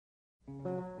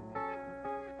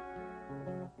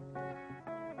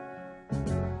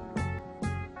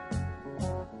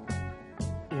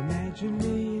Imagine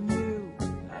me and you,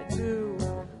 I do.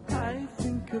 I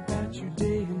think about you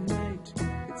day and night.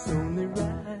 It's only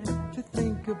right to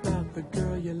think about the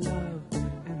girl you love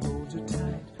and hold her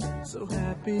tight. So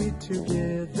happy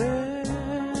together.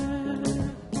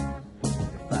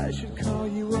 If I should call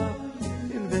you up,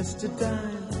 invest a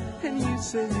dime, and you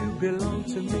say you belong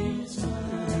to me,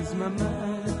 lose my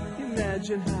mind.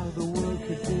 Imagine how the world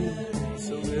could be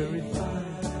so very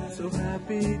fine, so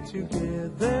happy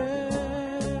together.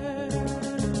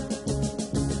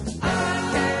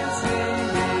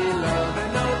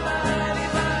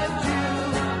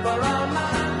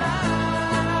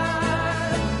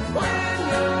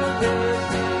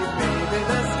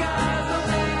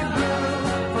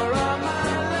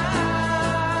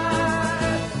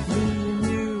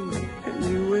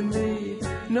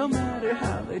 No matter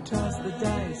how they toss the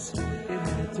dice, it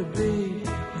had to be.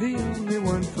 The only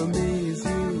one for me is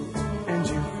you, and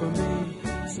you for me,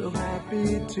 so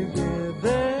happy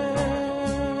together.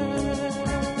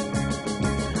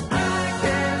 I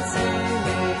can't see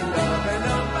me loving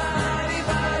nobody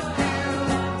but you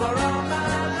for all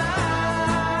my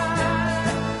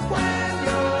life. When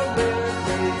you're with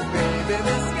me, baby,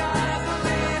 the skies will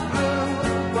be blue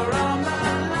for all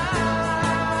my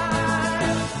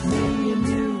life. Me and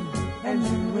you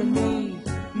and me,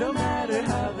 no matter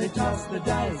how they toss the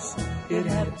dice, it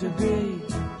had to be.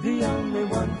 The only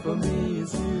one for me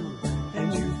is you,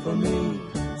 and you for me,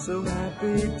 so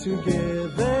happy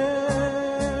together.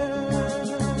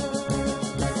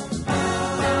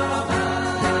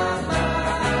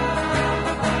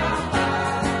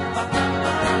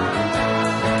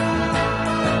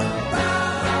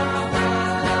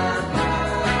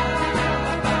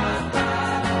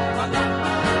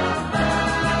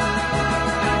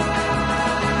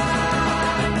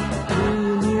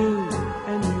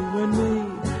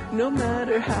 No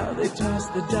matter how they toss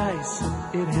the dice,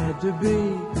 it had to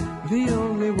be. The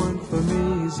only one for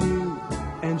me is you,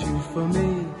 and you for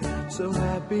me, so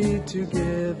happy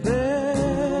together.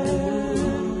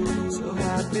 So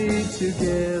happy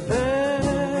together.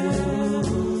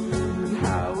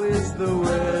 How is the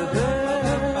weather?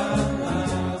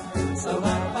 So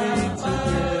happy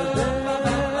together.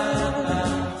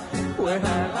 We're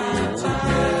happy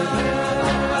together.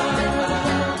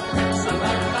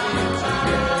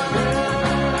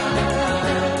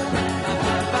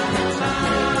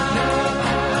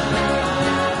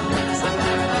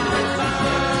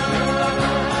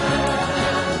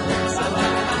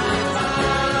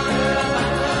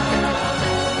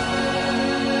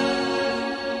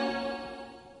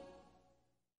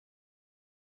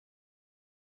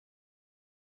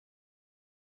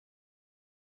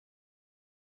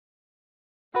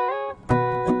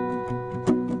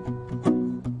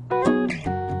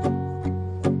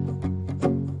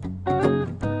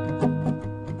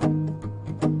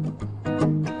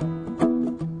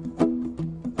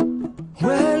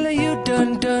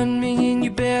 Done me and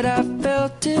you bet I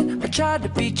felt it. I tried to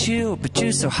be chill, but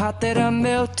you're so hot that I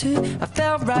melted. I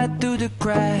fell right through the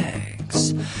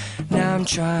cracks. Now I'm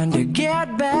trying to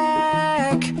get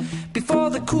back.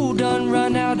 Before the cool done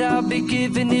run out, I'll be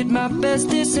giving it my best.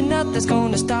 This and nothing's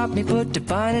gonna stop me but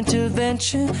divine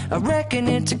intervention. I reckon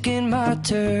it's again my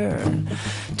turn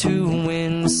to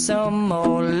win some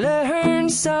or learn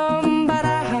some, but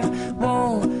I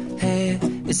won't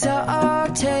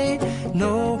hesitate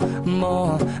no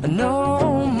more,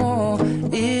 no more.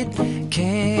 It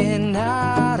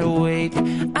cannot wait.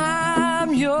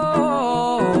 I'm yours.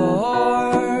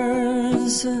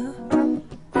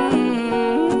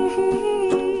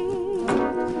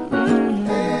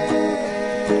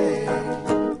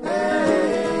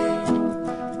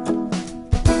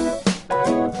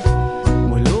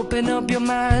 Well, open up your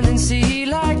mind and see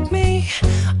like me.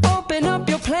 Open up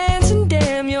your plans and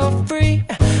damn, you're free.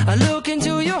 I look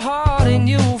into your heart and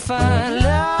you'll find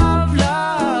love,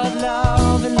 love,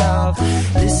 love, and love.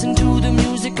 Listen to the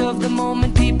music of the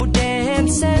moment, people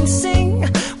dance and sing.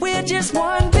 We're just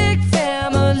one big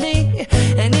family,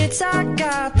 and it's our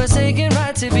God-forsaken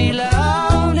right to be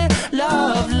loved,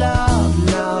 love, love,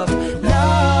 love,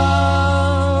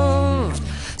 love.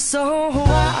 So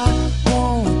I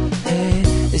won't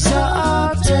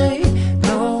hesitate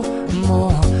no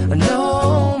more,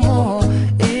 no more.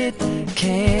 It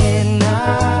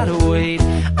cannot wait.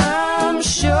 I'm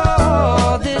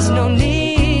sure there's no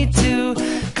need to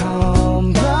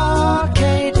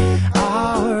complicate.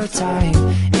 Our time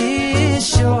is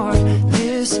short.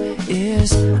 This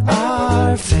is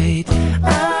our fate.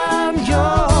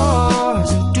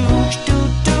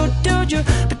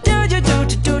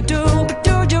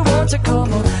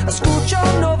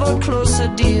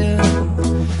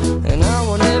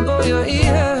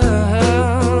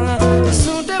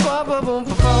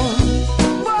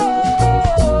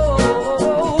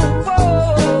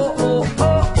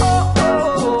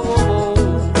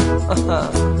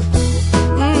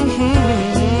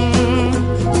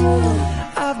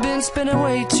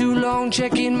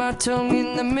 my tongue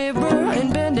in the mirror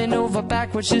and bending over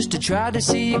backwards just to try to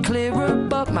see it clearer.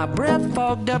 But my breath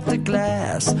fogged up the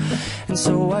glass, and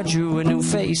so I drew a new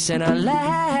face and I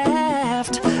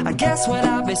laughed. I guess what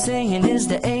I'll be saying is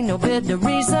there ain't no better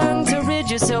reason to rid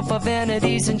yourself of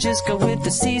vanities and just go with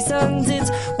the seasons.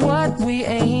 It's what we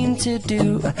aim to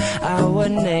do. Our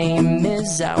name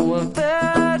is our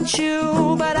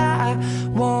virtue, but I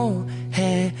won't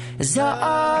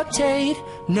hesitate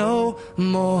no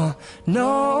more,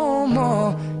 no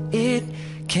more. It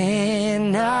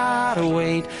cannot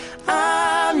wait.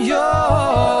 I'm yours.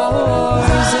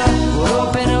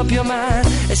 Open up your mind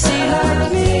and see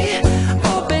like me.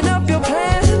 Open up your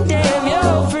plans and damn,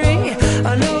 you're free.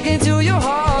 I look into your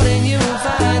heart and you'll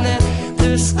find that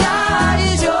the sky